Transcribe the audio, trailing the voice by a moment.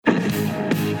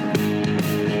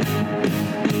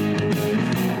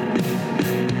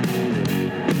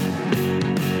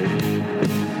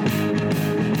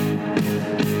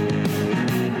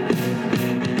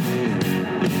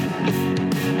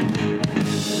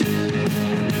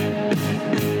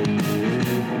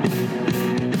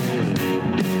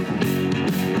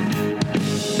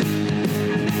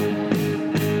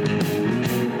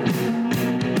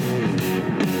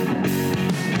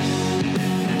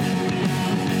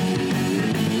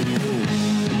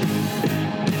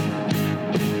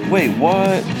Wait,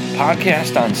 what?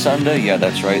 Podcast on Sunday? Yeah,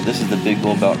 that's right. This is the Big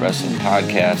Bull Belt Wrestling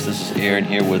Podcast. This is Aaron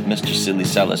here with Mr. Silly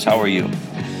Sellis. How are you?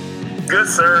 Good,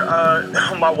 sir.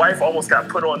 My wife almost got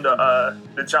put on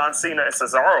the John Cena and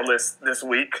Cesaro list this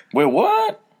week. Wait,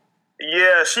 what?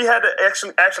 Yeah, she had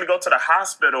to actually go to the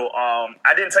hospital.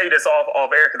 I didn't tell you this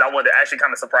off air because I wanted to actually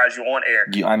kind of surprise you on air.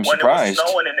 I'm surprised. When it was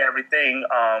snowing and everything,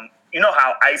 you know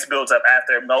how ice builds up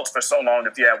after it melts for so long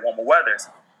if you have warmer weathers.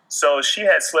 So she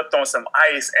had slipped on some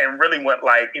ice and really went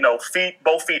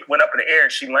both feet went up in the air,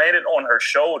 and she landed on her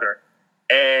shoulder.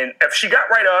 And if she got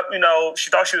right up, she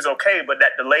thought she was okay, but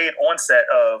that delayed onset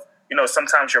of,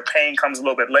 sometimes your pain comes a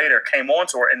little bit later, came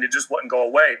onto her, and it just wouldn't go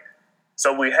away.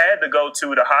 So we had to go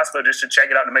to the hospital just to check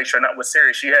it out to make sure nothing was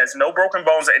serious. She has no broken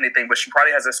bones or anything, but she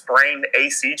probably has a sprained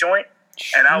AC joint.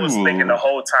 And I was thinking the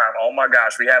whole time, oh my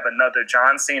gosh, we have another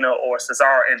John Cena or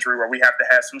Cesaro injury where we have to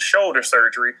have some shoulder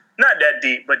surgery. Not that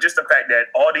deep, but just the fact that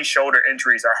all these shoulder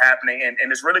injuries are happening and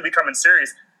it's really becoming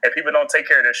serious. If people don't take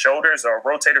care of their shoulders or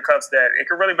rotator cuffs, that it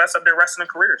could really mess up their wrestling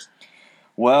careers.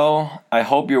 Well, I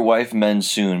hope your wife mends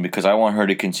soon because I want her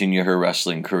to continue her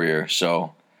wrestling career.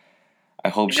 So I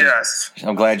hope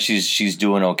I'm glad she's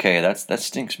doing okay. That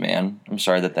stinks, man. I'm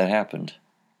sorry that happened.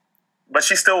 But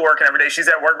she's still working every day. She's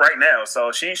at work right now,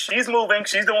 so she's moving.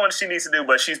 She's doing what she needs to do,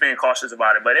 but she's being cautious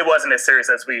about it. But it wasn't as serious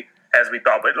as we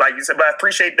thought. But like you said, but I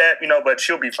appreciate that, but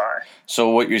she'll be fine. So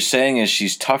what you're saying is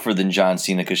she's tougher than John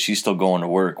Cena because she's still going to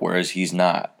work, whereas he's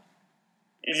not.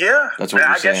 Yeah, that's what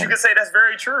you're saying. I guess you could say that's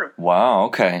very true. Wow.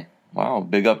 Okay. Wow.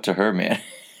 Big up to her, man.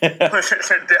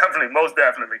 Definitely, most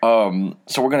definitely.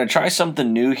 So we're gonna try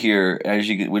something new here.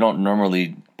 We don't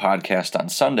normally podcast on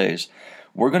Sundays.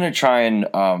 We're going to try and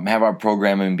have our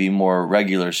programming be more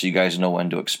regular so you guys know when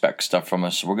to expect stuff from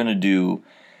us. So we're going to do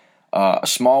a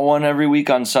small one every week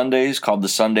on Sundays called the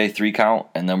Sunday 3 Count,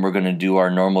 and then we're going to do our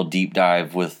normal deep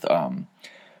dive with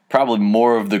probably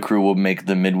more of the crew will make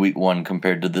the midweek one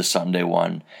compared to the Sunday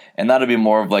one. And that'll be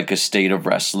more of like a state of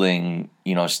wrestling,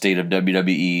 state of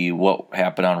WWE, what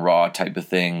happened on Raw type of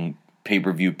thing,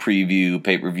 pay-per-view preview,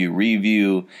 pay-per-view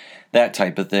review, that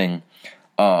type of thing.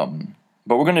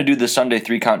 But we're going to do the Sunday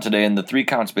 3 Count today, and the 3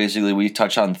 counts basically we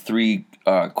touch on 3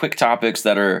 quick topics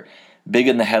that are big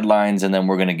in the headlines, and then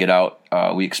we're going to get out.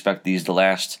 We expect these to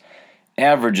last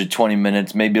average of 20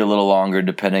 minutes, maybe a little longer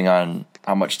depending on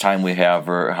how much time we have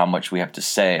or how much we have to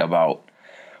say about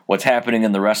what's happening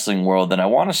in the wrestling world. And I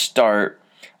want to start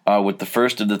with the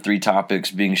first of the 3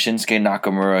 topics being Shinsuke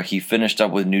Nakamura. He finished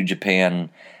up with New Japan.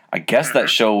 I guess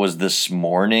that show was this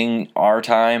morning, our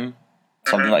time.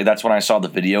 Something like that's when I saw the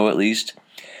video at least.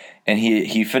 And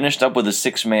he finished up with a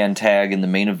 6-man tag in the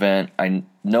main event. I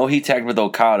know he tagged with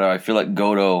Okada. I feel like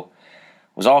Goto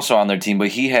was also on their team, but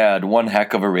he had one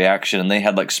heck of a reaction, and they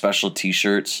had like special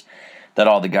T-shirts that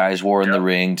all the guys wore in the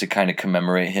ring to kind of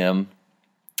commemorate him.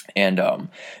 And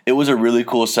it was a really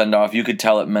cool send-off. You could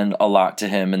tell it meant a lot to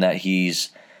him and that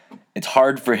it's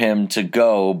hard for him to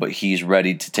go, but he's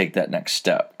ready to take that next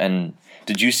step. And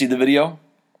did you see the video?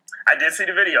 I did see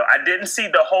the video. I didn't see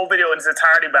the whole video in its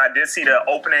entirety, but I did see the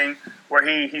opening where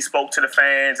he spoke to the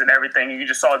fans and everything. You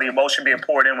just saw the emotion being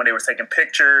poured in when they were taking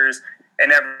pictures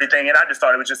and everything. And I just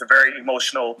thought it was just a very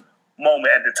emotional moment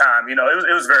at the time.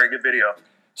 It was a very good video.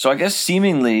 So I guess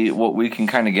seemingly what we can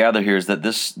kind of gather here is that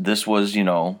this was,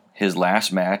 his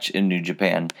last match in New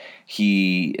Japan.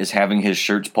 He is having his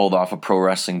shirts pulled off of Pro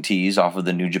Wrestling Tees off of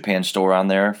the New Japan store on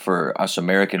there for us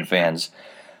American fans.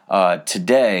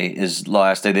 Today is the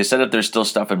last day. They said if there's still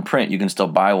stuff in print, you can still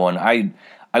buy one.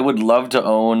 I would love to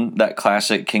own that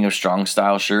classic King of Strong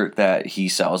style shirt that he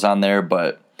sells on there,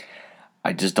 but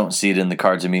I just don't see it in the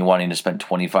cards of me wanting to spend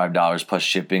 $25 plus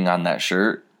shipping on that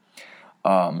shirt.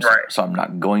 So I'm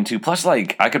not going to. Plus, I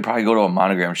could probably go to a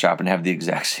Monogram shop and have the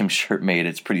exact same shirt made.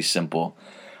 It's pretty simple.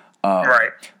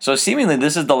 So seemingly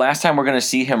this is the last time we're going to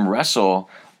see him wrestle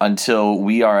until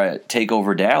we are at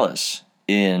TakeOver Dallas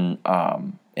in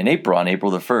April, on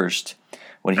April the 1st,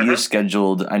 when he is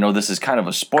scheduled. I know this is kind of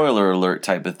a spoiler alert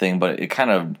type of thing, but it kind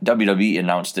of WWE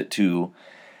announced it too.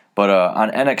 But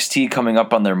on NXT coming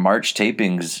up on their March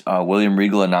tapings, William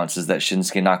Regal announces that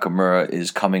Shinsuke Nakamura is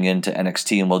coming into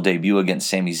NXT and will debut against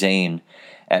Sami Zayn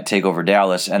at TakeOver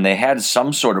Dallas. And they had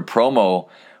some sort of promo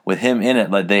with him in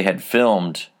it that they had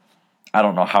filmed. I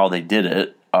don't know how they did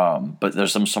it, but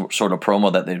there's some sort of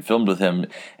promo that they'd filmed with him,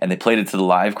 and they played it to the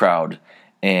live crowd.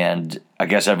 And I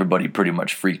guess everybody pretty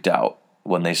much freaked out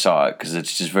when they saw it because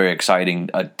it's just very exciting.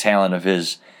 A talent of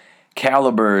his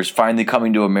caliber is finally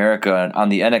coming to America on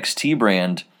the NXT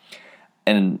brand.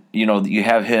 And, you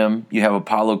have him, you have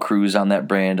Apollo Crews on that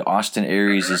brand. Austin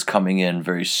Aries is coming in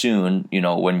very soon,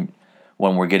 when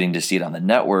we're getting to see it on the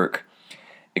network.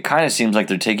 it kind of seems like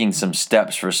they're taking some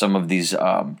steps for some of these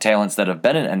talents that have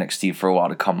been in NXT for a while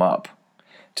to come up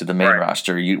to the main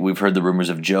roster. We've heard the rumors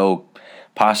of Joe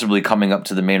possibly coming up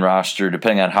to the main roster,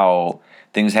 depending on how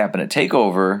things happen at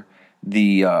TakeOver,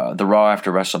 the Raw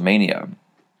after WrestleMania.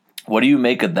 What do you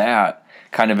make of that,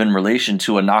 kind of in relation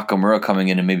to a Nakamura coming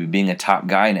in and maybe being a top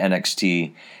guy in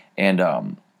NXT?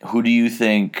 And who do you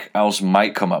think else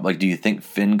might come up? Like, do you think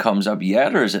Finn comes up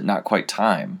yet, or is it not quite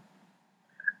time?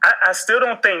 I still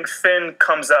don't think Finn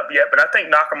comes up yet, but I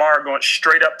think Nakamura going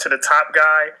straight up to the top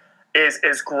guy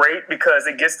is great because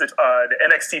it gets the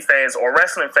NXT fans or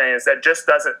wrestling fans that just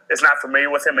is not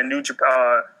familiar with him in New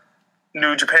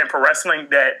Japan Pro Wrestling,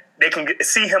 that they can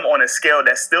see him on a scale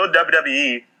that's still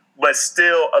WWE, but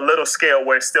still a little scale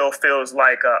where it still feels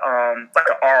like a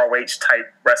ROH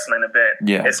type wrestling event.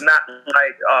 Yeah. It's not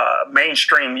like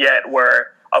mainstream yet,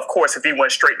 where of course if he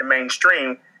went straight to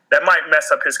mainstream, that might mess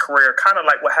up his career, kind of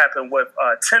like what happened with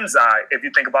Tenzai, if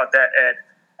you think about that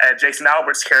at Jason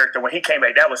Albert's character. When he came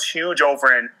back, that was huge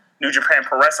over in New Japan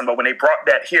Pro Wrestling, but when they brought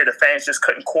that here, the fans just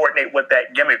couldn't coordinate what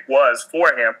that gimmick was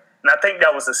for him. And I think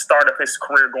that was the start of his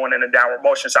career going in a downward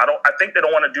motion. So I think they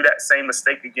don't want to do that same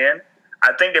mistake again.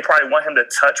 I think they probably want him to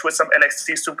touch with some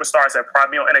NXT superstars that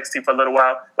probably on NXT for a little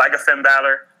while, like a Finn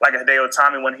Balor, like a Hideo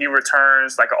Itami when he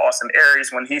returns, like a Austin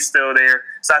Aries when he's still there.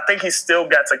 So I think he's still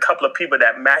got a couple of people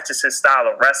that matches his style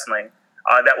of wrestling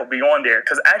that will be on there.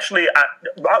 Because actually,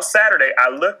 about Saturday, I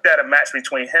looked at a match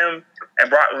between him and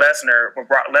Brock Lesnar when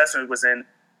Brock Lesnar was in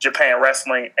Japan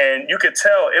Wrestling, and you could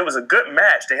tell it was a good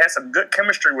match. They had some good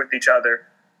chemistry with each other,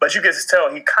 but you could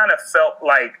tell he kind of felt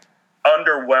like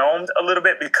underwhelmed a little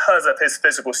bit because of his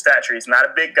physical stature. He's not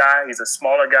a big guy. He's a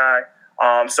smaller guy.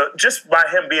 So just by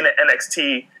him being in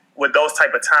NXT with those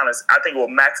type of talents, I think it will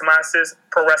maximize his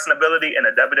pro wrestling ability in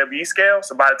a WWE scale.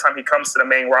 So by the time he comes to the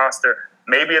main roster,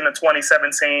 maybe in the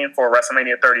 2017 for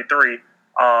WrestleMania 33,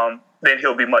 then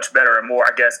he'll be much better and more,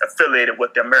 I guess, affiliated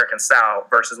with the American style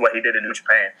versus what he did in New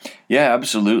Japan. Yeah,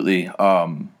 absolutely.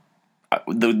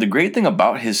 The great thing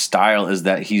about his style is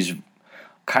that he's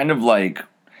kind of like,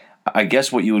 I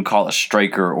guess what you would call a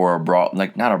striker or a brawl,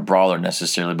 like not a brawler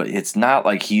necessarily, but it's not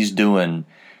like he's doing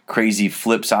crazy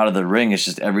flips out of the ring. It's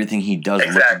just everything he does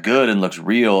looks good and looks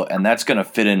real, and that's going to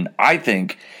fit in. I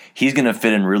think he's going to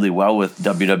fit in really well with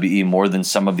WWE more than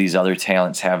some of these other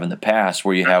talents have in the past,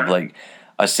 where you have like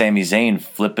a Sami Zayn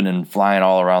flipping and flying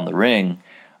all around the ring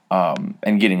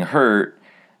and getting hurt.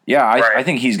 Yeah, I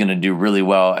think he's going to do really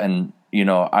well. And, you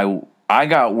know, I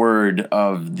got word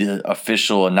of the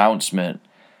official announcement.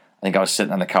 I think I was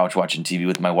sitting on the couch watching TV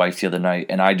with my wife the other night,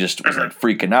 and I just was like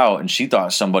freaking out. And she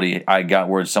thought I got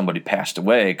word somebody passed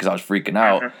away because I was freaking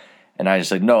out. And I just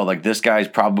like, no, like this guy's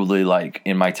probably like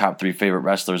in my top 3 favorite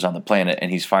wrestlers on the planet, and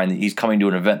he's coming to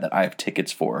an event that I have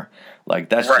tickets for. Like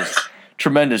that's just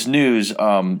tremendous news.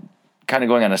 Kind of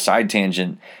going on a side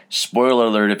tangent. Spoiler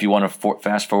alert: if you want to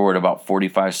fast forward about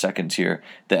 45 seconds here,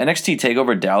 the NXT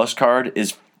TakeOver Dallas card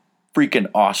is freaking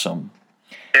awesome.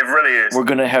 It really is. We're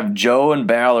going to have Joe and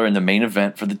Balor in the main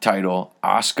event for the title,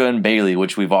 Asuka and Bayley,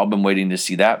 which we've all been waiting to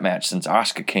see that match since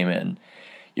Asuka came in.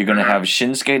 You're going to have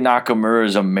Shinsuke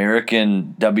Nakamura's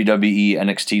American WWE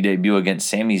NXT debut against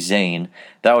Sami Zayn.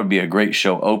 That would be a great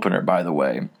show opener, by the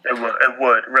way. It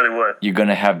would, really would. You're going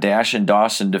to have Dash and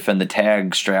Dawson defend the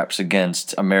tag straps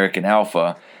against American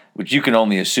Alpha, which you can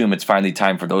only assume it's finally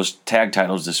time for those tag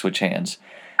titles to switch hands.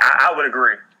 I would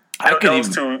agree. Those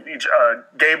two,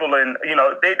 Gable and,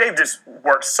 they just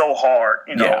worked so hard,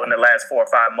 in the last 4 or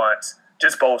 5 months,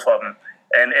 just both of them.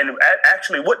 And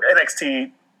actually, what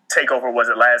NXT TakeOver was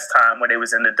it last time when they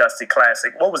was in the Dusty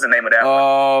Classic? What was the name of that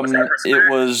one?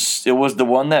 It was the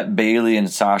one that Bayley and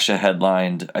Sasha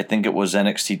headlined. I think it was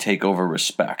NXT TakeOver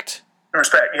Respect.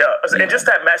 Respect, yeah. And just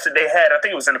that match that they had, I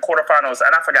think it was in the quarterfinals,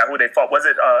 and I forgot who they fought. Was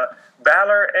it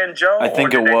Balor and Joe? I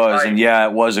think it was, and yeah,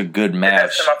 it was a good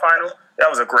match. In that semifinal? That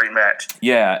was a great match.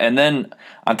 Yeah, and then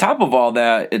on top of all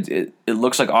that, it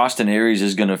looks like Austin Aries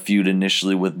is going to feud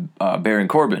initially with Baron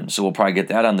Corbin, so we'll probably get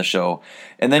that on the show.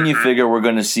 And then you figure we're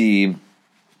going to see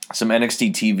some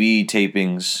NXT TV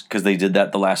tapings because they did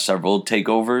that the last several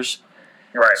takeovers.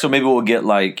 Right. So maybe we'll get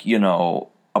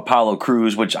Apollo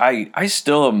Crews, which I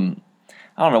still am.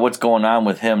 I don't know what's going on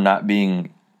with him not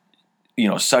being,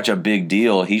 such a big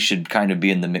deal. He should kind of be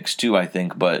in the mix too, I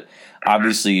think, but.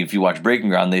 Obviously, if you watch Breaking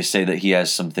Ground, they say that he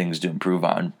has some things to improve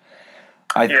on.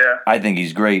 I think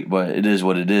he's great, but it is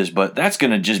what it is. But that's going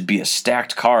to just be a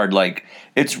stacked card. Like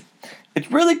it's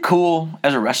really cool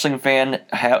as a wrestling fan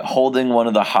holding one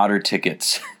of the hotter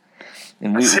tickets,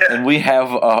 and we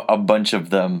have a bunch of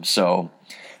them. So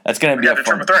that's going to be a fun.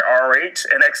 Triple threat: RH,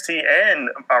 NXT, and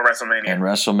WrestleMania. And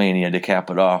WrestleMania to cap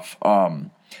it off.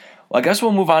 Well, I guess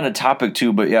we'll move on to topic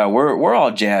 2, but yeah, we're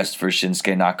all jazzed for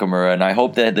Shinsuke Nakamura, and I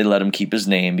hope that they let him keep his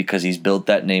name because he's built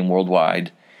that name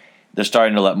worldwide. They're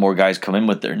starting to let more guys come in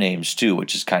with their names too,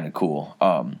 which is kind of cool.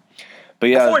 But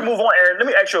yeah, before we move on, Aaron, let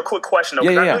me ask you a quick question though,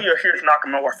 because I know you're a huge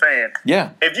Nakamura fan. Yeah.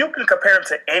 If you can compare him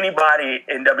to anybody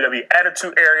in WWE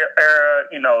Attitude Era,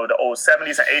 you know, the old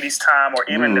 70s and 80s time, or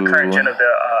even the current gen of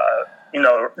the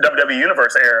WWE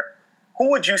Universe era, who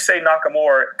would you say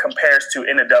Nakamura compares to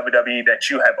in the WWE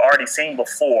that you have already seen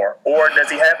before, or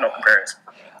does he have no comparison?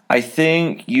 I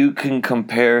think you can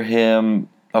compare him.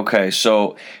 Okay,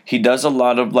 so he does a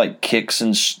lot of like kicks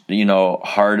and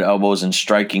hard elbows and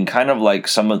striking, kind of like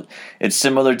it's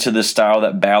similar to the style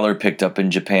that Balor picked up in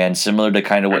Japan, similar to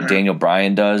kind of what Daniel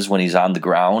Bryan does when he's on the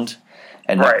ground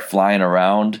and not flying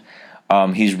around.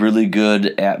 He's really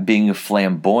good at being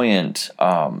flamboyant.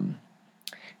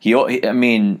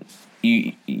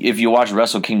 If you watch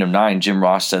Wrestle Kingdom 9, Jim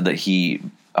Ross said that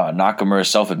Nakamura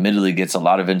self-admittedly gets a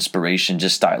lot of inspiration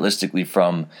just stylistically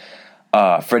from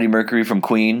Freddie Mercury from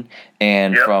Queen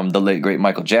and from the late great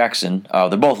Michael Jackson.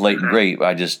 They're both late and great.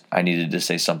 I needed to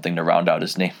say something to round out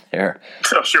his name there.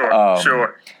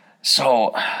 Sure.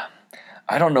 So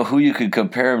I don't know who you could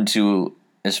compare him to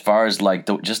as far as like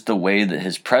just the way that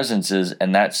his presence is,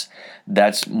 and that's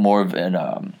more of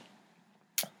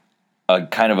a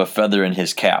kind of a feather in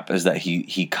his cap, is that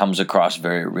he comes across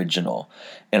very original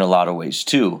in a lot of ways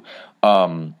too.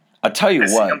 I'll tell you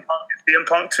what. CM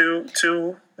Punk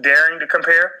to daring to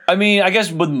compare? I mean, I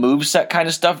guess with moveset kind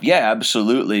of stuff, yeah,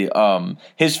 absolutely.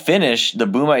 His finish, the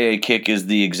Boomaye kick, is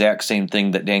the exact same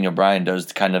thing that Daniel Bryan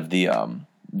does, kind of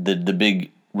the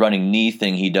big running knee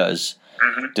thing he does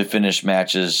to finish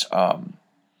matches.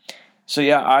 So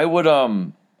yeah, I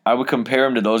would compare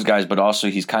him to those guys, but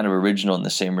also he's kind of original in the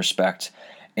same respect.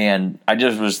 And I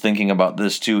just was thinking about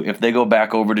this too. If they go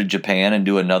back over to Japan and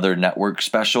do another network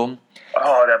special,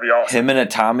 that'd be awesome. Him and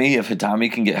Itami, if Itami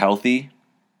can get healthy,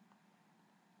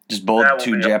 just both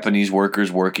two Japanese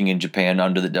workers working in Japan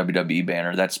under the WWE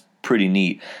banner, that's pretty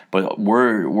neat. But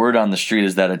word on the street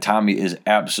is that Itami is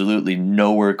absolutely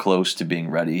nowhere close to being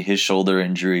ready. His shoulder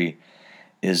injury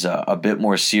is a bit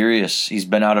more serious. He's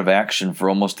been out of action for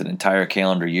almost an entire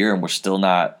calendar year, and we're still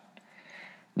not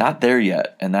there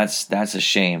yet. And that's a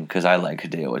shame, because I like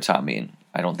Hideo Itami, and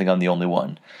I don't think I'm the only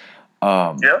one.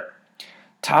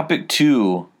 Topic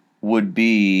 2 would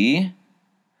be,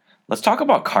 let's talk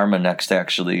about Karma next,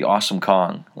 actually. Awesome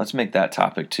Kong. Let's make that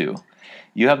topic 2.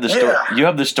 You have the story. You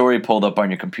have the story pulled up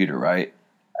on your computer, right?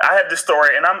 I have the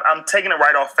story, and I'm taking it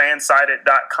right off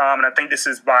fansided.com, and I think this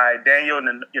is by Daniel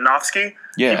Yanofsky.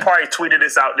 Yeah. He probably tweeted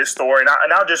this story,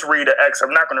 and I'll just read the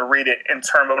excerpt. I'm not going to read it in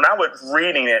term, but when I was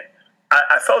reading it,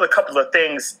 I felt a couple of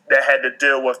things that had to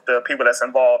deal with the people that's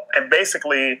involved. And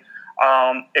basically,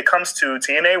 it comes to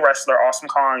TNA wrestler Awesome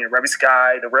Kong and Reby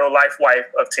Sky, the real-life wife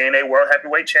of TNA World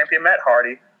Heavyweight Champion Matt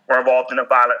Hardy, were involved in a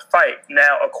violent fight.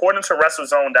 Now, according to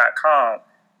WrestleZone.com,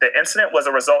 the incident was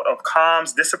a result of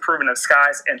Kong's disapproving of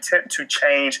Sky's intent to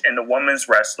change in the women's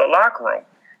wrestler locker room.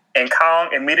 And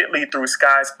Kong immediately threw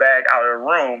Sky's bag out of the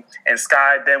room, and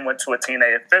Sky then went to a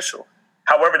TNA official.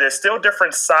 However, there's still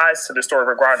different sides to the story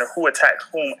regarding who attacked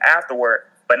whom afterward,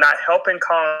 but not helping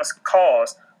Kong's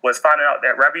cause was finding out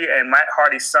that Reby and Matt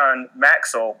Hardy's son,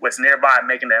 Maxwell, was nearby,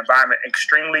 making the environment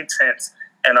extremely tense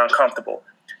and uncomfortable.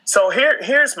 So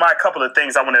here's my couple of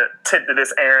things I want to tip to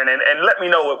this, Aaron, and let me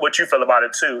know what you feel about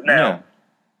it too. Now,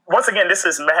 once again, this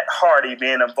is Matt Hardy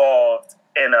being involved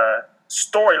in a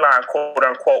storyline, quote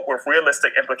unquote, with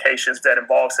realistic implications that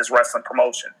involves his wrestling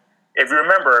promotion. If you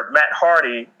remember, Matt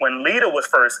Hardy, when Lita was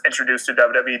first introduced to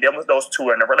WWE, those two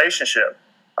were in a relationship.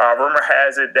 Rumor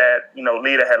has it that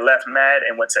Lita had left Matt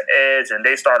and went to Edge, and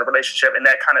they started a relationship, and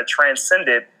that kind of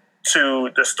transcended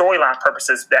to the storyline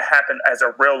purposes that happened as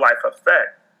a real life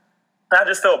effect. I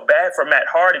just feel bad for Matt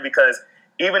Hardy, because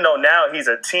even though now he's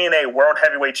a TNA World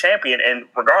Heavyweight Champion, and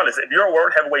regardless, if you're a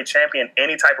World Heavyweight Champion,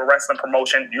 any type of wrestling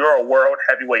promotion, you're a World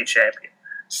Heavyweight Champion.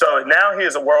 So now he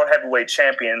is a World Heavyweight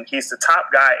Champion. He's the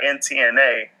top guy in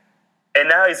TNA. And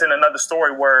now he's in another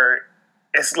story where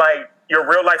it's like your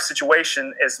real life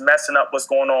situation is messing up what's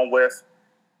going on with,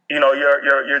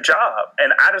 your job.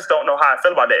 And I just don't know how I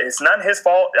feel about that. It's not his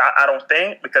fault, I don't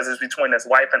think, because it's between his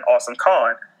wife and Awesome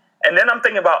Kong. And then I'm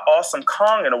thinking about Awesome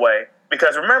Kong in a way,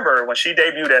 because remember, when she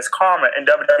debuted as Karma in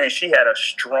WWE, she had a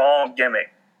strong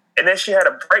gimmick. And then she had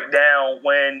a breakdown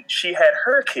when she had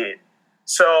her kid.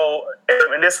 So,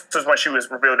 and this was when she was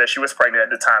revealed that she was pregnant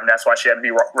at the time. That's why she had to be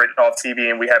written off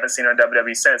TV, and we haven't seen her in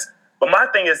WWE since. But my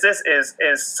thing is this, is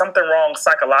something wrong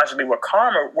psychologically with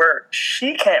Karma, where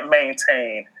she can't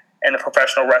maintain in the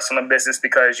professional wrestling business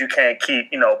because you can't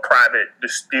keep, private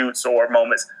disputes or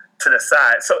moments to the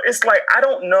side. So it's like, I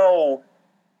don't know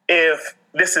if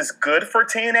this is good for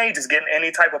TNA, just getting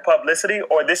any type of publicity,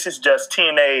 or this is just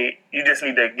TNA, you just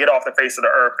need to get off the face of the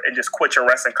earth and just quit your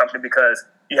wrestling company because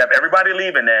you have everybody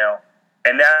leaving now,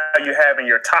 and now you're having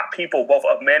your top people, both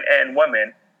of men and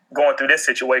women, going through this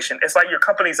situation. It's like your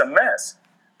company's a mess.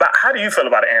 But how do you feel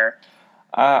about it, Aaron?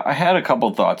 I had a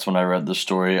couple thoughts when I read the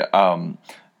story.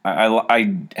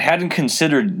 I hadn't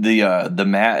considered the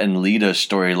Matt and Lita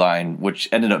storyline, which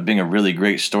ended up being a really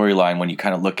great storyline when you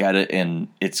kind of look at it in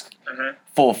its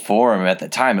full form. At the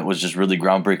time, it was just really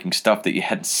groundbreaking stuff that you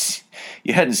hadn't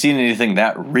seen anything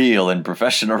that real in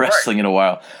professional wrestling in a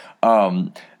while.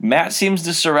 Matt seems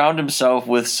to surround himself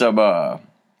with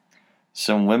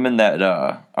some women that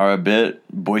are a bit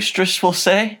boisterous, we'll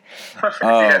say.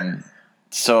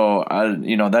 So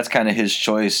that's kind of his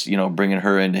choice. Bringing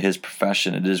her into his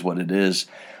profession, it is what it is.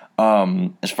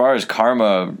 As far as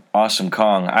Karma, Awesome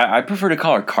Kong, I prefer to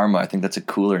call her Karma. I think that's a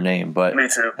cooler name, but me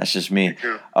too. That's just me. Me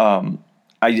too.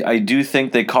 I do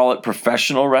think they call it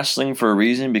professional wrestling for a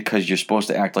reason, because you're supposed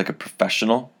to act like a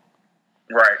professional.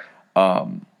 Right.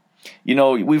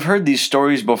 We've heard these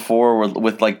stories before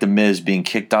with like The Miz being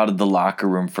kicked out of the locker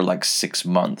room for like 6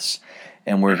 months,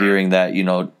 and we're hearing that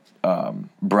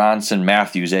Bronson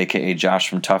Matthews, aka Josh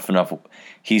from Tough Enough,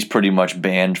 he's pretty much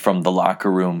banned from the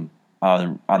locker room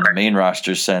on the main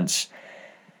roster since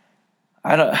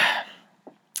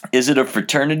is it a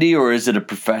fraternity or is it a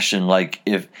profession? Like,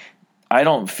 I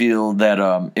don't feel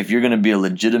that if you're going to be a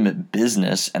legitimate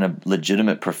business and a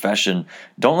legitimate profession,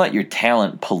 don't let your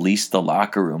talent police the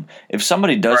locker room. If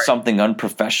somebody does something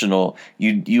unprofessional,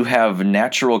 you have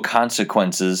natural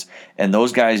consequences, and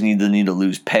those guys need to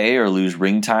lose pay or lose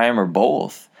ring time or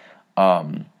both.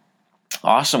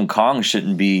 Awesome Kong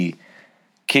shouldn't be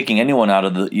kicking anyone out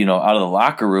of the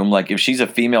locker room. Like, if she's a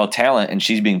female talent and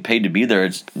she's being paid to be there,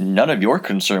 it's none of your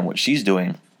concern what she's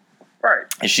doing. Right.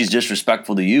 If she's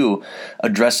disrespectful to you,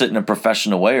 address it in a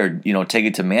professional way, or take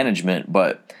it to management.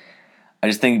 But I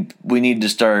just think we need to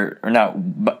start, or not.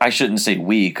 I shouldn't say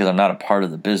we, because I'm not a part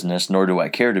of the business, nor do I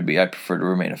care to be. I prefer to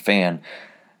remain a fan.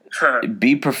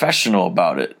 Be professional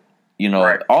about it.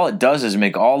 All it does is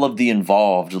make all of the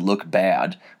involved look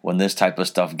bad when this type of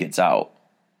stuff gets out.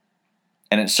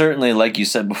 And it certainly, like you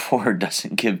said before,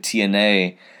 doesn't give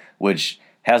TNA, which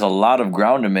has a lot of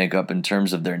ground to make up in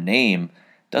terms of their name,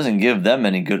 doesn't give them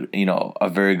any good, a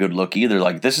very good look either.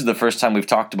 Like, this is the first time we've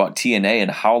talked about TNA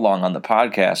and how long on the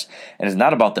podcast, and it's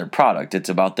not about their product, it's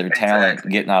about their talent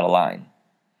getting out of line.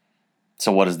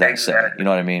 So what does that say? You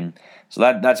know what I mean? So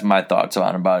that's my thoughts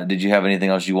on about it. Did you have anything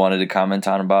else you wanted to comment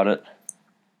on about it?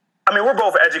 I mean, we're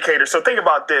both educators, so think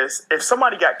about this. If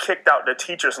somebody got kicked out the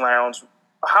teacher's lounge,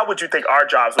 how would you think our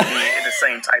jobs would be in the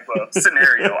same type of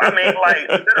scenario? I mean, like,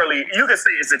 literally, you could say,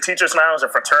 is the teacher's lounge a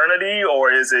fraternity,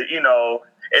 or is it,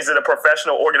 is it a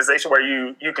professional organization where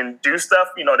you can do stuff,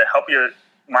 to help your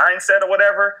mindset or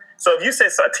whatever? So if you say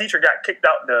a teacher got kicked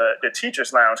out the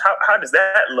teacher's lounge, how does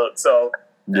that look? So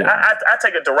I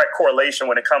take a direct correlation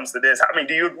when it comes to this. I mean,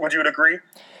 would you agree?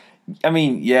 I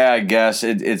mean, yeah, I guess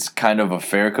it's kind of a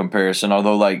fair comparison,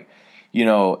 although, like,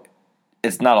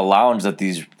 it's not a lounge that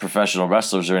these professional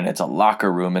wrestlers are in. It's a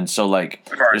locker room. And so, like,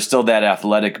 there's still that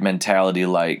athletic mentality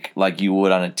like you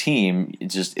would on a team.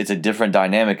 It's a different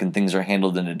dynamic, and things are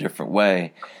handled in a different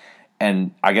way.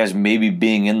 And I guess maybe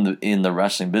being in the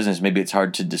wrestling business, maybe it's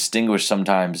hard to distinguish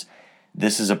sometimes.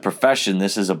 This is a profession.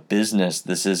 This is a business.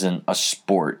 This isn't a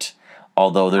sport,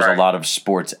 although there's a lot of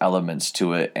sports elements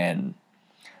to it. And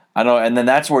I don't know. And then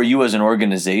that's where you as an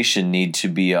organization need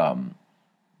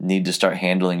to start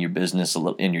handling your business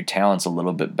and your talents a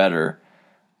little bit better.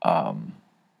 I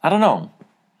don't know.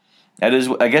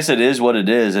 I guess it is what it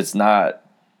is.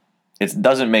 It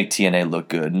doesn't make TNA look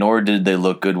good, nor did they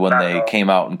look good when they came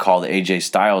out and called AJ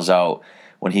Styles out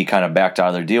when he kind of backed out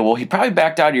of their deal. Well, he probably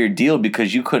backed out of your deal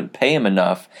because you couldn't pay him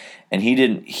enough, and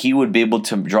he would be able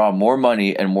to draw more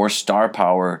money and more star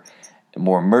power,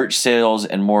 more merch sales,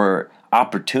 and more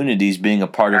opportunities being a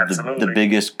part of the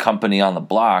biggest company on the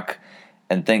block.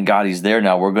 And thank God he's there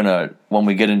now. When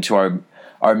we get into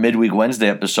our midweek Wednesday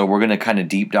episode, we're going to kind of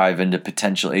deep dive into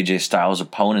potential AJ Styles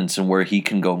opponents and where he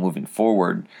can go moving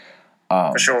forward.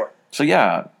 For sure. So,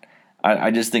 yeah, I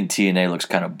just think TNA looks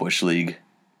kind of Bush League.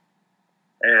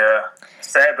 Yeah,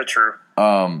 sad but true.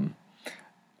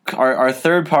 Our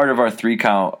third part of our 3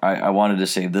 count, I wanted to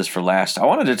save this for last. I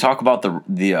wanted to talk about the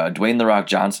Dwayne "The Rock"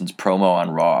 Johnson's promo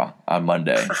on Raw on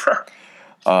Monday.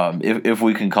 If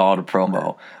we can call it a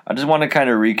promo. I just want to kind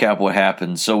of recap what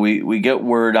happened. So we get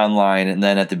word online, and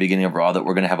then at the beginning of Raw, that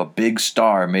we're going to have a big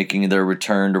star making their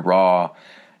return to Raw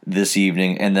this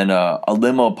evening, and then a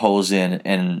limo pulls in,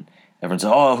 and Everyone's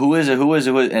like, oh, who is it? Who is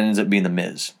it? And it ends up being The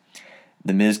Miz.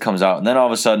 The Miz comes out, and then all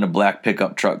of a sudden a black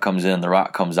pickup truck comes in. The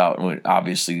Rock comes out, and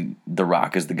obviously The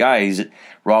Rock is the guy.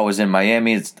 Raw was in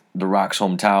Miami. It's The Rock's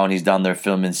hometown. He's down there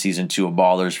filming season 2 of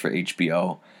Ballers for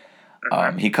HBO.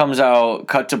 He comes out,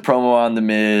 cut to promo on The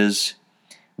Miz,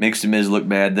 makes The Miz look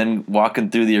bad. Then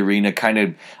walking through the arena,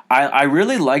 I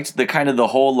really liked the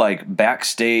whole like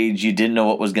backstage, you didn't know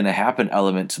what was going to happen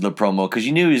element to the promo because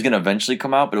you knew he was going to eventually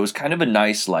come out, but it was kind of a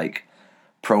nice like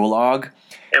prologue.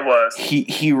 It was.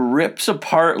 He rips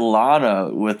apart Lana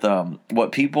with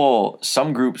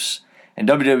some groups and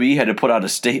WWE had to put out a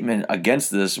statement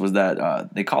against this, was that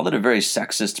they called it a very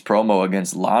sexist promo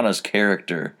against Lana's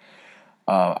character.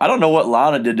 I don't know what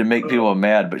Lana did to make people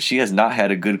mad, but she has not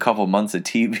had a good couple months of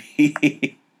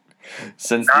TV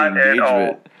since the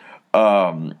engagement.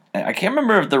 I can't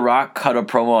remember if The Rock cut a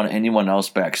promo on anyone else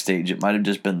backstage. It might have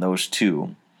just been those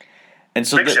two. And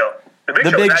so The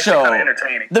Big Show, kind of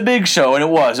entertaining. The Big Show, and it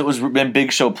was, and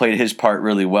Big Show played his part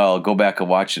really well. Go back and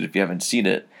watch it if you haven't seen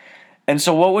it. And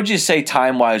so what would you say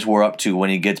time-wise we're up to when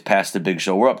he gets past the Big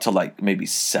Show? We're up to like maybe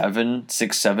 7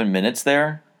 minutes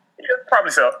there? Yeah,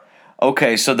 probably so.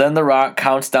 Okay, so then The Rock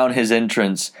counts down his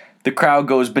entrance. The crowd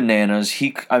goes bananas.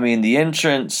 The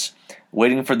entrance,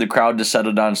 waiting for the crowd to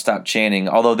settle down and stop chanting,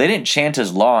 although they didn't chant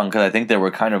as long because I think they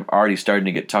were kind of already starting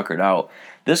to get tuckered out.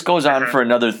 This goes on for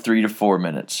another 3 to 4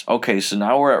 minutes. Okay, so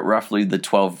now we're at roughly the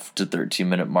 12 to 13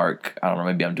 minute mark. I don't know,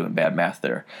 maybe I'm doing bad math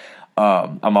there.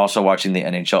 I'm also watching the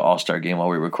NHL All-Star Game while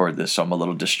we record this, so I'm a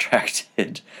little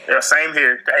distracted. Yeah, same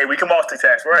here. Hey, we can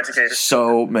multitask. We're educated.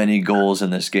 So many goals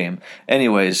in this game.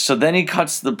 Anyways, so then he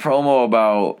cuts the promo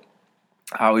about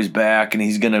how he's back and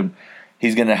he's gonna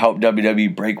help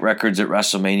WWE break records at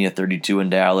WrestleMania 32 in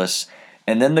Dallas.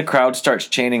 And then the crowd starts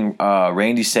chanting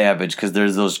Randy Savage because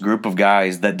there's those group of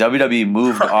guys that WWE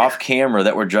moved off camera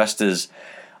that were dressed as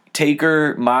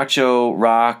Taker, Macho,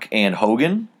 Rock, and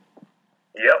Hogan.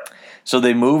 Yep. So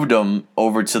they moved them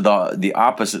over to the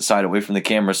opposite side away from the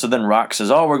camera. So then Rock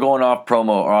says, oh, we're going off promo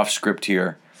or off script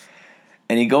here.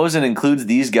 And he goes and includes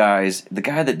these guys. The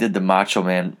guy that did the Macho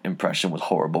Man impression was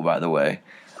horrible, by the way.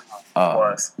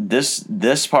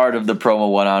 This part of the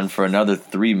promo went on for another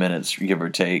 3 minutes, give or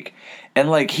take. And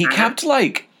like he kept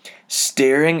like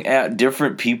staring at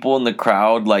different people in the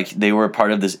crowd like they were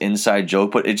part of this inside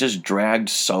joke, but it just dragged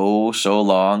so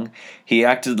long. He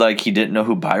acted like he didn't know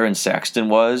who Byron Saxton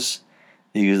was.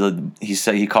 He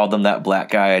said he called them that black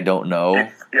guy I don't know.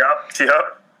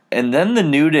 Yep. And then the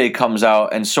New Day comes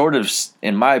out and sort of,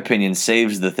 in my opinion,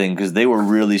 saves the thing because they were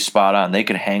really spot on. They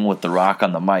could hang with The Rock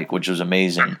on the mic, which was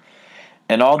amazing.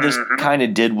 And all this kind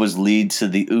of did was lead to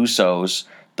the Usos,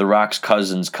 The Rock's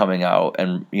cousins, coming out,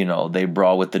 and they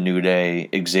brawl with the New Day.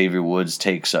 Xavier Woods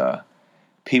takes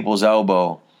people's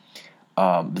elbow.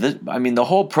 The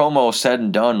whole promo said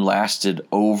and done lasted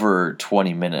over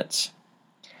 20 minutes.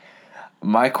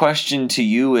 My question to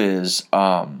you is,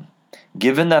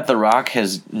 given that The Rock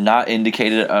has not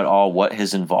indicated at all what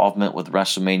his involvement with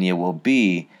WrestleMania will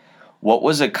be, what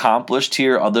was accomplished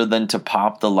here other than to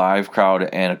pop the live crowd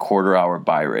and a quarter-hour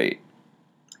buy rate?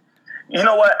 You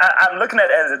know what? I'm looking at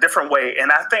it as a different way,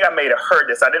 and I think I may have heard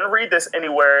this. I didn't read this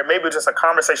anywhere. Maybe it was just a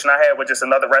conversation I had with just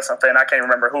another wrestling fan. I can't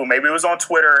remember who. Maybe it was on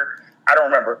Twitter. I don't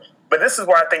remember. But this is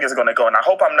where I think it's going to go, and I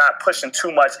hope I'm not pushing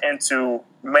too much into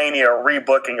Mania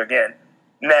rebooking again.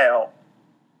 Now,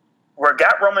 we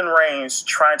got Roman Reigns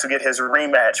trying to get his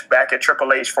rematch back at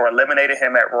Triple H for eliminating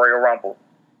him at Royal Rumble.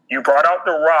 You brought out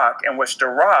The Rock, in which The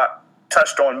Rock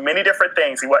touched on many different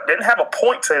things. He didn't have a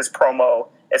point to his promo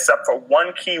except for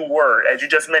one key word. As you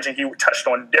just mentioned, he touched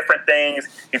on different things.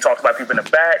 He talked about people in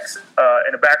the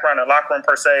background, in the locker room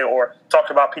per se, or talked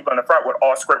about people in the front with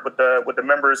all script with the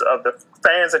members of the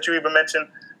fans that you even mentioned.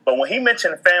 But when he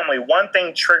mentioned family, one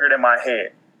thing triggered in my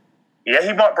head. Yeah,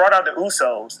 he brought out the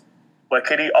Usos, but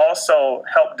could he also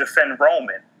help defend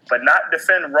Roman? But not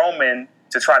defend Roman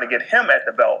to try to get him at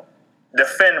the belt.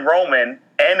 Defend Roman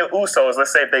and the Usos,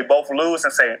 let's say if they both lose,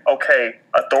 and say, okay,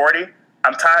 authority,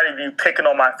 I'm tired of you picking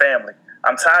on my family.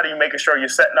 I'm tired of you making sure you're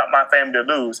setting up my family to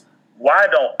lose. Why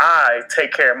don't I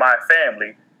take care of my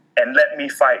family and let me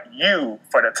fight you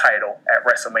for the title at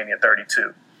WrestleMania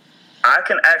 32? I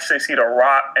can actually see The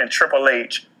Rock and Triple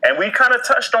H, and we kind of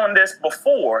touched on this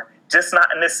before, just not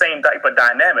in this same type of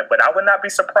dynamic, but I would not be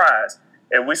surprised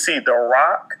if we see The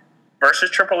Rock versus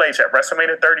Triple H at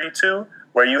WrestleMania 32,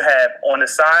 where you have on the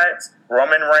sides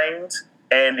Roman Reigns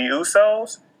and the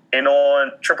Usos, and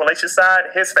on Triple H's side,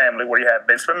 his family, where you have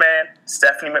Vince McMahon,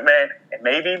 Stephanie McMahon, and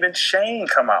maybe even Shane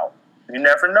come out. You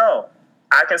never know.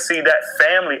 I can see that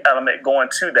family element going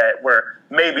to that, where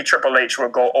maybe Triple H will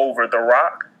go over The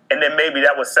Rock and then maybe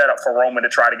that was set up for Roman to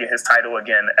try to get his title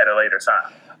again at a later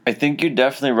time. I think you're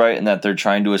definitely right in that they're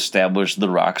trying to establish The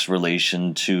Rock's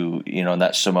relation to,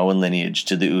 that Samoan lineage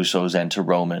to the Usos and to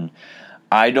Roman.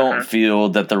 I don't feel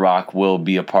that The Rock will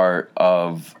be a part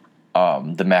of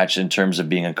the match in terms of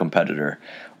being a competitor.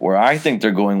 Where I think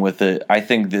they're going with it, I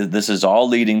think that this is all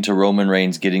leading to Roman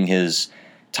Reigns getting his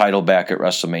title back at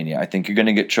WrestleMania. I think you're going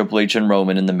to get Triple H and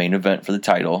Roman in the main event for the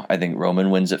title. I think Roman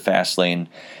wins at Fastlane.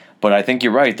 But I think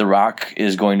you're right. The Rock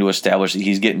is going to establish that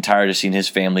he's getting tired of seeing his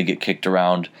family get kicked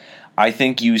around. I don't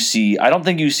think you see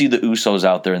the Usos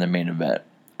out there in the main event.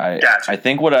 Gotcha. I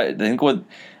think what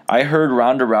I heard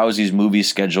Ronda Rousey's movie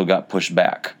schedule got pushed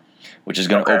back, which is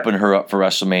going to open her up for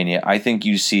WrestleMania. I think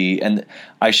you see, and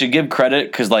I should give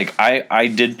credit because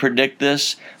I did predict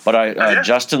this, but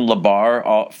Justin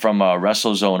LaBar from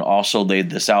WrestleZone also laid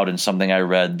this out in something I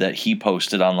read that he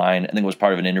posted online. I think it was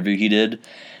part of an interview he did.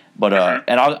 But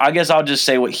and I guess I'll just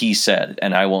say what he said,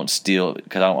 and I won't steal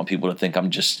because I don't want people to think I'm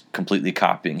just completely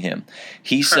copying him.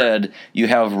 He said you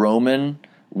have Roman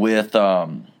with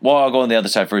I'll go on the other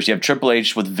side first. You have Triple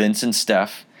H with Vince and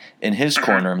Steph in his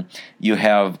corner. You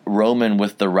have Roman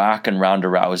with The Rock and Ronda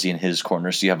Rousey in his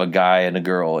corner. So you have a guy and a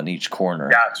girl in each corner.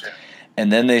 Gotcha.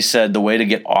 And then they said the way to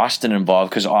get Austin involved,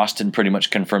 because Austin pretty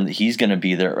much confirmed that he's going to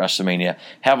be there at WrestleMania,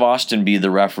 have Austin be the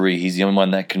referee. He's the only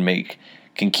one that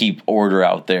can keep order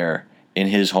out there in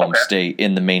his home state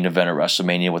in the main event of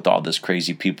WrestleMania with all this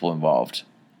crazy people involved.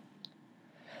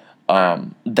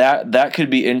 That could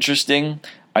be interesting.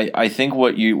 I think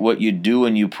what you do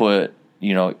when you put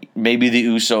maybe the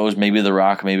Usos, maybe The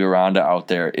Rock, maybe Ronda out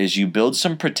there is you build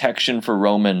some protection for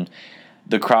Roman.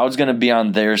 The crowd's going to be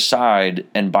on their side,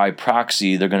 and by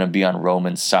proxy, they're going to be on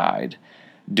Roman's side.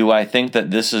 Do I think that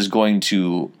this is going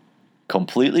to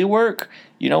completely work?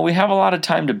 We have a lot of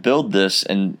time to build this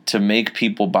and to make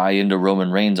people buy into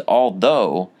Roman Reigns,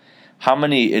 although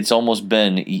it's almost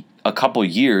been a couple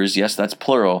years, yes, that's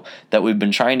plural, that we've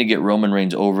been trying to get Roman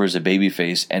Reigns over as a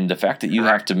babyface, and the fact that you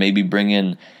have to maybe bring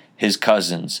in his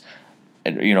cousins,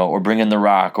 or bring in The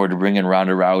Rock, or to bring in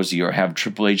Ronda Rousey, or have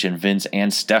Triple H and Vince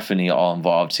and Stephanie all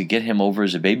involved to get him over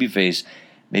as a babyface,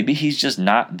 maybe he's just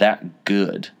not that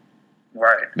good.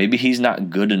 Right. Maybe he's not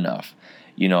good enough.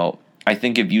 I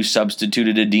think if you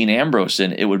substituted a Dean Ambrose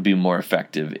in, it would be more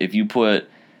effective. If you put,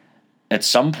 at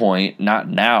some point, not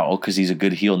now because he's a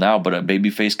good heel now, but a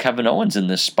babyface Kevin Owens in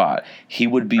this spot, he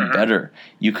would be better.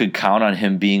 You could count on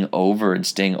him being over and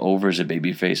staying over as a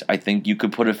babyface. I think you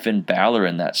could put a Finn Balor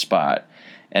in that spot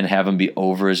and have him be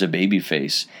over as a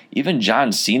babyface. Even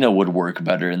John Cena would work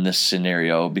better in this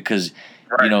scenario because,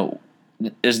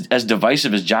 as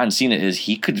divisive as John Cena is,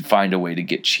 he could find a way to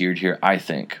get cheered here, I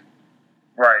think.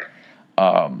 Right.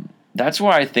 That's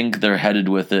where I think they're headed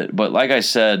with it. But like I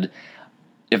said,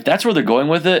 if that's where they're going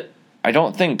with it, I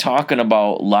don't think talking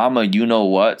about llama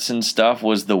you-know-whats and stuff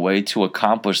was the way to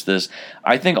accomplish this.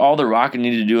 I think all The Rock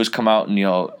needed to do is come out and,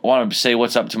 want to say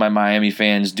what's up to my Miami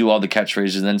fans, do all the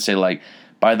catchphrases, and then say,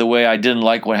 by the way, I didn't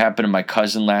like what happened to my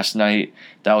cousin last night.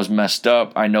 That was messed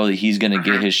up. I know that he's going to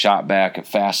get his shot back at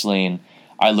Fastlane.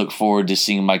 I look forward to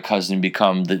seeing my cousin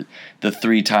become the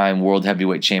 3-time world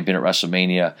heavyweight champion at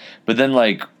WrestleMania. But then,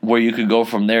 where you could go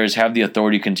from there is have the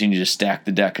Authority continue to stack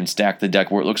the deck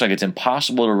where it looks like it's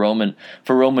impossible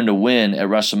for Roman to win at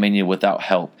WrestleMania without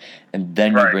help. And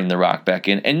then you bring The Rock back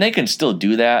in. And they can still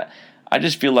do that. I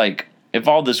just feel like if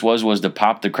all this was to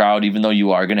pop the crowd, even though you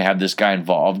are going to have this guy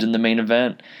involved in the main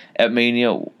event at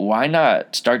Mania, why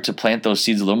not start to plant those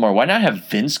seeds a little more? Why not have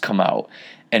Vince come out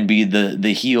and be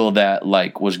the heel that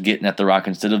was getting at The Rock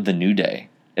instead of the New Day,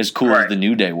 as cool as the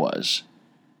New Day was?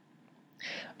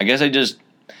 I guess they've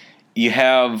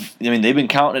been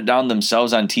counting it down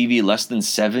themselves on TV, less than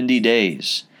 70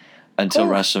 days until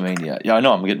WrestleMania. Yeah, I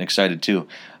know, I'm getting excited too.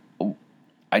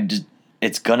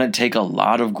 It's going to take a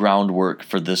lot of groundwork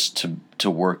for this to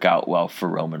work out well for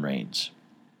Roman Reigns.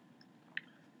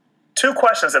 2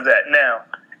 questions of that. Now,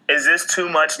 is this too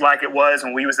much like it was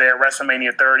when we was there at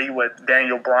WrestleMania 30 with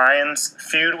Daniel Bryan's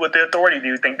feud with the Authority? Do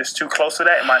you think this is too close to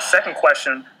that? And my second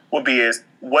question would be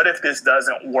what if this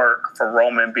doesn't work for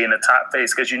Roman being a top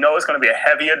face? Because it's going to be a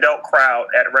heavy adult crowd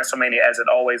at WrestleMania, as it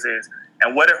always is.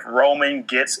 And what if Roman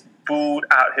gets booed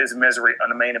out his misery on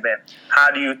the main event?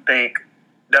 How do you think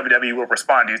WWE will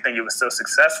respond? Do you think it was still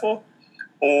successful?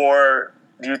 Or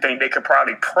do you think they could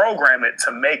probably program it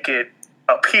to make it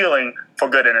appealing for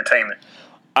good entertainment?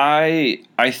 I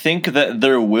think that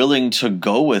they're willing to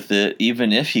go with it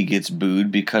even if he gets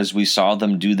booed, because we saw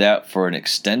them do that for an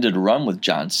extended run with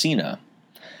John Cena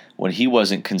when he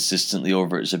wasn't consistently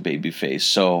over as a babyface.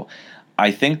 So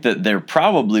I think that they're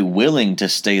probably willing to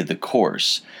stay the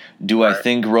course. Do I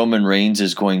think Roman Reigns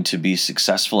is going to be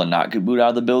successful and not get booed out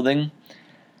of the building?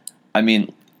 I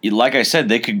mean, like I said,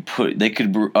 they could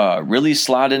really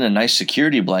slot in a nice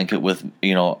security blanket with,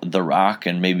 you know, The Rock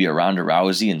and maybe a Ronda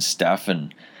Rousey and Steph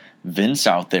and Vince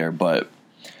out there, but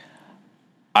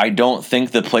I don't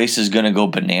think the place is going to go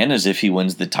bananas if he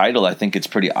wins the title. I think it's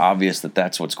pretty obvious that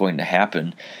that's what's going to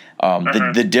happen.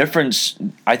 The difference,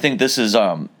 I think this is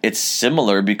it's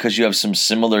similar because you have some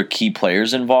similar key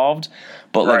players involved,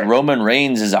 but like Roman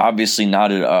Reigns is obviously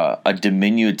not a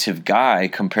diminutive guy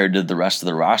compared to the rest of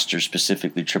the roster,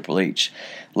 specifically Triple H.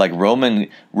 Like Roman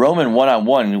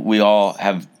one-on-one, we all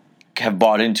have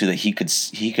bought into that he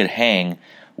could hang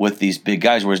with these big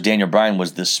guys, whereas Daniel Bryan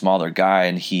was this smaller guy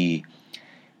and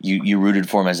you rooted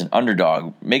for him as an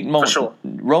underdog. For sure.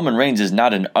 Roman Reigns is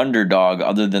not an underdog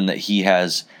other than that he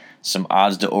has some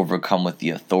odds to overcome with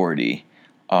the authority.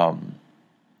 I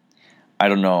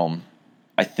don't know.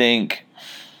 I think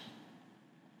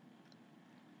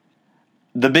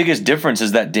the biggest difference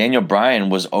is that Daniel Bryan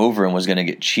was over and was going to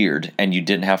get cheered, and you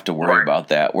didn't have to worry about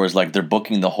that. Whereas, like, they're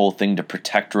booking the whole thing to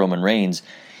protect Roman Reigns.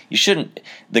 You shouldn't.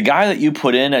 The guy that you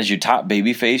put in as your top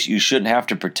babyface, you shouldn't have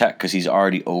to protect because he's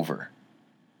already over.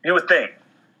 You would think.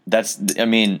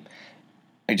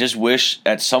 I just wish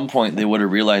at some point they would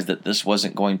have realized that this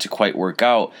wasn't going to quite work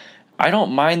out. I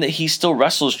don't mind that he still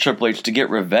wrestles Triple H to get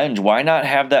revenge. Why not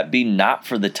have that be not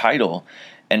for the title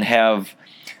and have.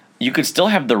 You could still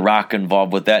have The Rock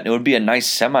involved with that, and it would be a nice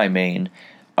semi-main.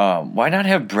 Why not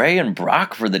have Bray and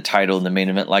Brock for the title in the main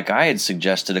event like I had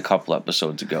suggested a couple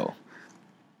episodes ago?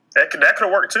 That could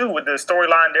have worked, too, with the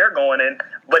storyline they're going in.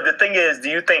 But the thing is, do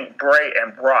you think Bray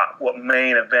and Brock will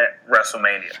main event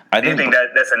WrestleMania? Do you think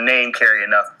that's a name carry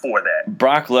enough for that?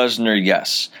 Brock Lesnar,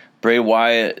 yes. Bray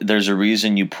Wyatt, there's a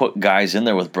reason you put guys in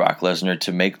there with Brock Lesnar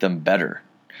to make them better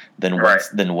than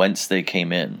whence they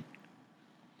came in.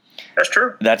 That's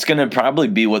true. That's going to probably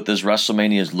be what this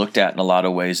WrestleMania is looked at in a lot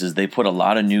of ways, is they put a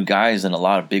lot of new guys in a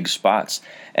lot of big spots.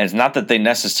 And it's not that they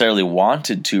necessarily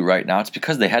wanted to right now. It's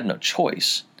because they had no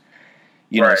choice.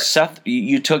 You know, Seth,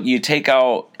 you take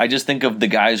out, I just think of the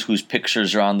guys whose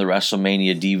pictures are on the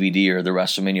WrestleMania DVD or the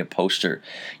WrestleMania poster.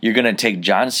 You're going to take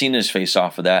John Cena's face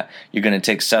off of that. You're going to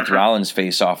take Seth Rollins'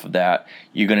 face off of that.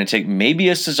 You're going to take maybe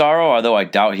a Cesaro, although I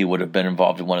doubt he would have been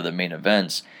involved in one of the main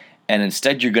events. And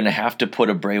instead, you're going to have to put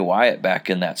a Bray Wyatt back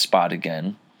in that spot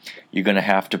again. You're going to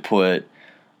have to put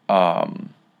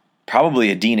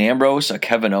probably a Dean Ambrose, a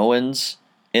Kevin Owens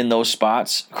in those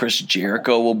spots. Chris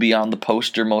Jericho will be on the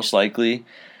poster most likely.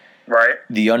 Right.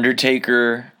 The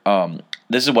Undertaker.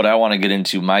 This is what I want to get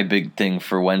into. My big thing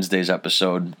for Wednesday's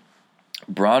episode.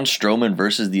 Braun Strowman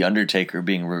versus The Undertaker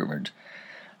being rumored.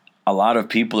 A lot of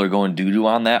people are going doo-doo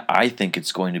on that. I think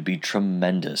it's going to be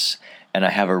tremendous. And I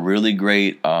have a really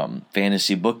great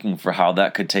fantasy booking for how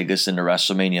that could take us into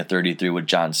WrestleMania 33 with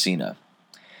John Cena.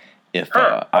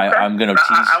 I'm going to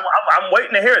tease. I'm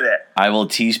waiting to hear that. I will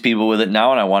tease people with it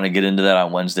now, and I want to get into that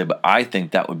on Wednesday. But I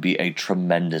think that would be a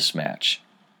tremendous match.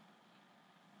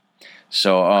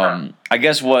 So I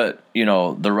guess what,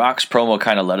 The Rock's promo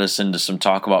kind of led us into some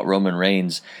talk about Roman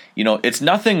Reigns. It's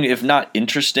nothing if not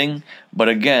interesting. But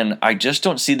again, I just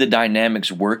don't see the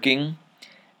dynamics working.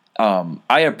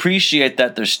 I appreciate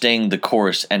that they're staying the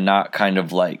course and not kind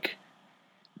of like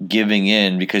giving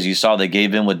in, because you saw they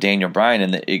gave in with Daniel Bryan,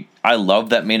 and I love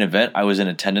that main event. I was in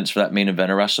attendance for that main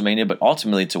event of WrestleMania, but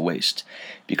ultimately it's a waste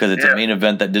because it's a main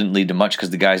event that didn't lead to much because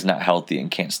the guy's not healthy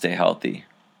and can't stay healthy.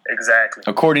 Exactly.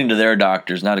 According to their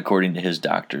doctors, not according to his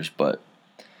doctors, but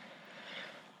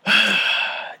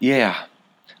yeah.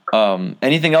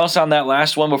 Anything else on that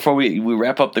last one before we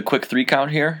wrap up the quick 3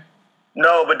 count here?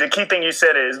 No, but the key thing you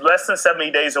said is less than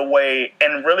 70 days away,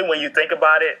 and really when you think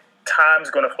about it, time's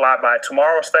going to fly by.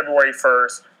 Tomorrow's February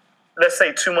 1st. Let's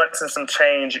say 2 months and some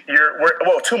change.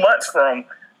 2 months from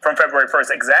February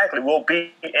 1st exactly. We'll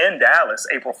be in Dallas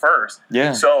April 1st.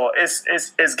 Yeah. So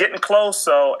it's getting close.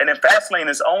 So, and then Fastlane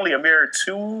is only a mere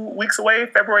 2 weeks away.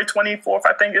 February 24th,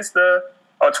 I think, is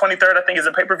 23rd. I think is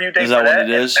the pay-per-view date. Is that what it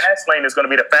is? Fastlane is going to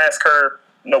be the fast curve,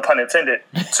 no pun intended,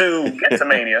 to get to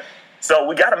Mania. So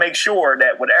we got to make sure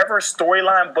that whatever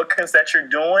storyline bookings that you're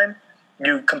doing,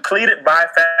 you complete it by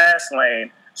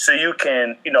Fastlane, so you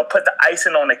can, put the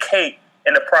icing on the cake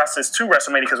in the process to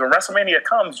WrestleMania. Because when WrestleMania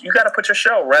comes, you got to put your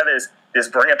show. Rather it's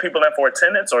just bringing people in for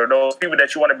attendance, or those people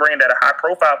that you want to bring in that are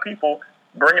high-profile people,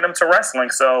 bringing them to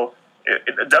wrestling. So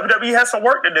WWE has some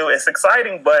work to do. It's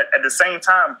exciting, but at the same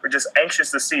time, we're just anxious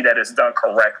to see that it's done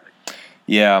correctly.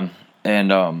 Yeah,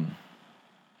 and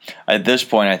at this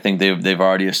point, I think they've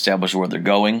already established where they're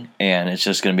going, and it's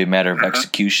just going to be a matter of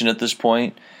execution at this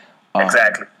point.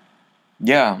 Exactly.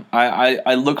 Yeah,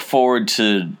 I look forward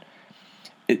to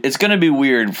It's going to be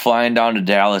weird flying down to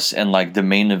Dallas and like the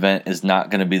main event is not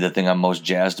going to be the thing I'm most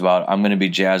jazzed about. I'm going to be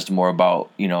jazzed more about,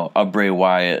 a Bray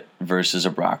Wyatt versus a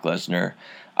Brock Lesnar.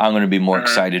 I'm going to be more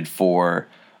excited for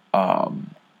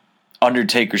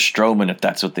Undertaker Strowman if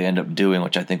that's what they end up doing,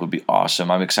 which I think would be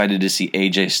awesome. I'm excited to see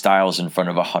AJ Styles in front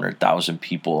of 100,000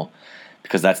 people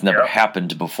because that's never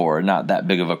happened before. Not that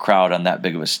big of a crowd on that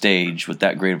big of a stage with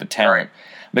that great of a talent. Right.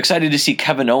 I'm excited to see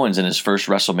Kevin Owens in his first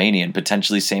WrestleMania and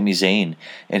potentially Sami Zayn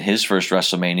in his first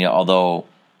WrestleMania, although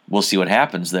we'll see what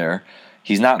happens there.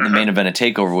 He's not in the main event of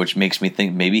TakeOver, which makes me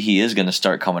think maybe he is going to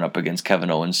start coming up against Kevin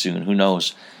Owens soon. Who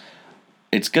knows?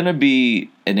 It's going to be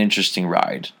an interesting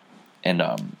ride, and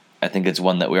I think it's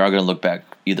one that we are going to look back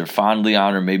either fondly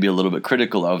on or maybe a little bit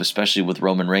critical of, especially with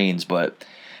Roman Reigns. But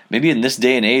maybe in this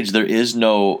day and age, there is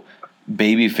no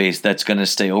babyface that's going to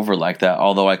stay over like that,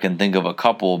 although I can think of a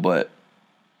couple, but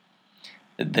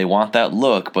they want that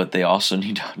look, but they also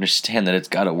need to understand that it's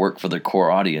got to work for their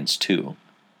core audience too.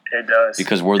 It does.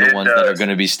 Because we're the ones that are going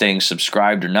to be staying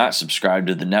subscribed or not subscribed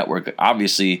to the network.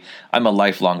 Obviously, I'm a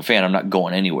lifelong fan. I'm not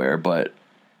going anywhere, but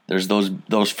there's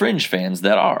those fringe fans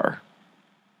that are.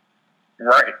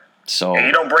 Right. So and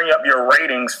you don't bring up your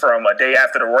ratings from a day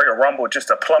after the Royal Rumble just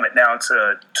to plummet down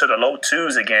to the low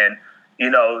twos again,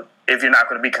 if you're not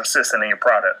going to be consistent in your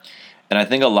product. And I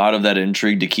think a lot of that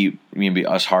intrigue to keep maybe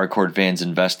us hardcore fans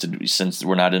invested, since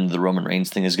we're not into the Roman Reigns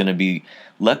thing, is going to be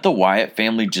let the Wyatt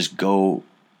family just go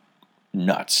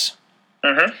nuts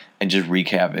and just wreak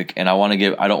havoc. And I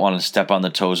don't want to step on the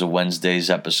toes of Wednesday's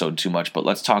episode too much, but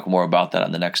let's talk more about that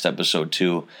on the next episode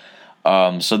too.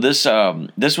 So this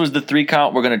was the 3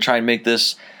 count. We're going to try and make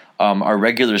this our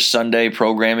regular Sunday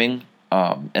programming,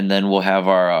 and then we'll have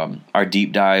our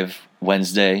deep dive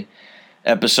Wednesday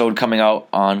episode coming out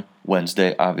on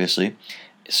Wednesday, obviously.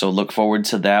 So look forward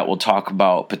to that. We'll talk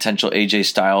about potential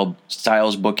AJ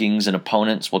Styles bookings and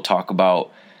opponents. We'll talk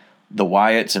about the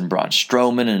Wyatts and Braun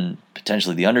Strowman and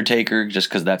potentially The Undertaker, just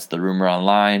because that's the rumor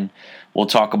online. We'll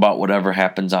talk about whatever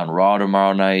happens on Raw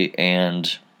tomorrow night,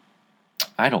 and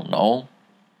I don't know.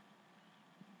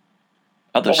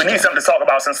 We need something to talk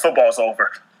about since football's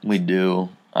over. We do.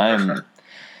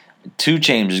 2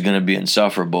 Chainz is going to be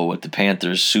insufferable with the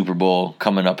Panthers Super Bowl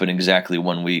coming up in exactly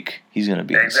 1 week. He's going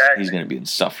to be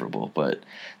insufferable, but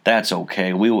that's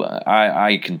okay.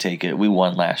 I can take it. We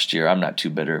won last year. I'm not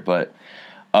too bitter, but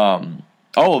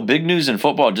big news in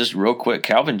football just real quick.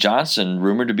 Calvin Johnson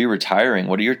rumored to be retiring.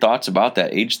 What are your thoughts about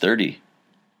that? Age 30.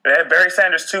 Yeah, Barry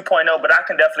Sanders 2.0, but I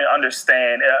can definitely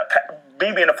understand.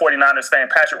 Me being a 49ers fan,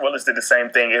 Patrick Willis did the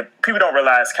same thing. If people don't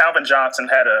realize, Calvin Johnson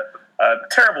had a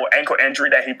terrible ankle injury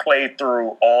that he played through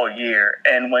all year.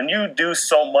 And when you do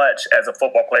so much as a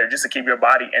football player just to keep your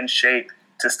body in shape,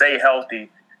 to stay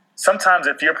healthy, sometimes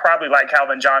if you're probably like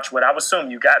Calvin Johnson, I would assume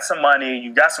you got some money,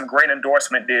 you got some great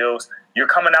endorsement deals, you're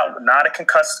coming out not a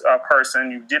concussed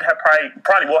person, you did have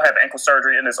probably will have ankle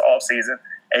surgery in this offseason,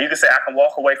 and you can say, I can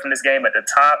walk away from this game at the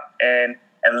top and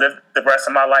live the rest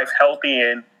of my life healthy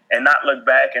and not look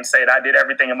back and say that I did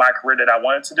everything in my career that I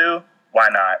wanted to do. Why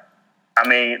not? I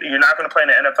mean, you're not going to play in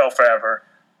the NFL forever,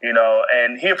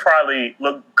 and he'll probably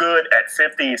look good at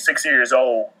 50, 60 years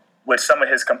old, which some of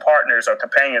his partners or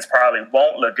companions probably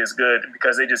won't look as good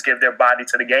because they just give their body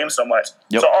to the game so much.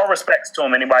 Yep. So all respects to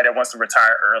him, anybody that wants to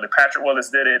retire early. Patrick Willis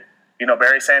did it.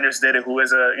 Barry Sanders did it, who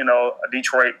is a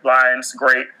Detroit Lions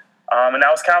great. And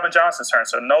now it's Calvin Johnson's turn,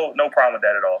 so no problem with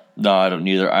that at all. No, I don't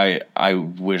either. I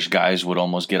wish guys would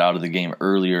almost get out of the game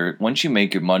earlier. Once you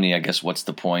make your money, I guess what's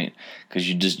the point? Because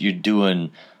you're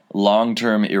doing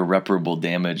long-term irreparable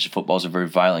damage. Football's a very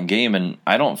violent game, and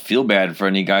I don't feel bad for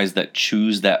any guys that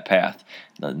choose that path.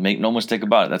 Make no mistake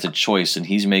about it. That's a choice, and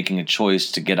he's making a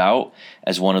choice to get out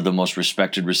as one of the most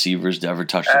respected receivers to ever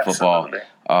touch the football.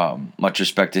 Much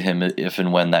respect to him if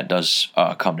and when that does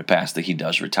come to pass, that he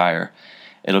does retire.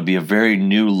 It'll be a very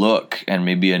new look and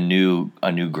maybe a new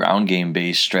ground game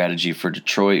based strategy for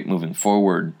Detroit moving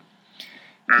forward.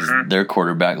 Their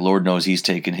quarterback, Lord knows he's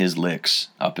taken his licks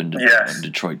up in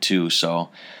Detroit too. So,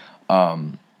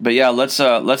 but yeah,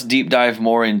 let's deep dive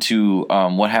more into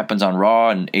what happens on Raw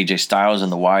and AJ Styles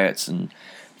and the Wyatts and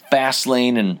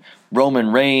Fastlane and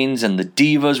Roman Reigns and the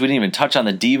Divas. We didn't even touch on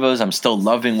the Divas. I'm still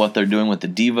loving what they're doing with the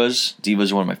Divas.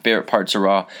 Divas are one of my favorite parts of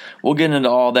Raw. We'll get into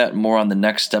all that more on the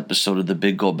next episode of the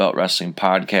Big Gold Belt Wrestling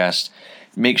Podcast.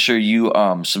 Make sure you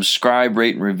subscribe,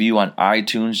 rate, and review on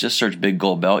iTunes. Just search Big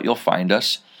Gold Belt. You'll find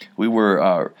us. We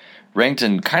were ranked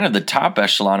in kind of the top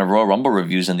echelon of Royal Rumble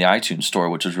reviews in the iTunes store,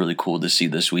 which was really cool to see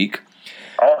this week.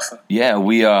 Awesome. Yeah,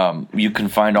 you can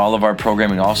find all of our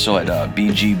programming also at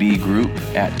BGB Group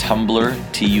at Tumblr,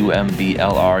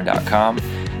 TUMBLR.com.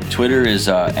 Twitter is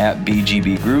at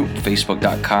BGB Group,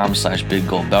 Facebook.com/Big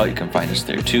Gold Belt. You can find us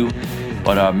there too.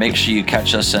 But make sure you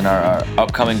catch us in our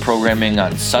upcoming programming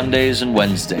on Sundays and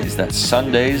Wednesdays. That's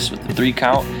Sundays with the 3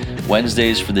 count,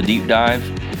 Wednesdays for the deep dive.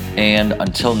 And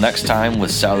until next time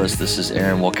with Salas, this is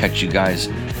Aaron. We'll catch you guys.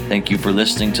 Thank you for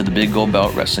listening to the Big Gold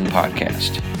Belt Wrestling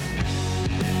Podcast.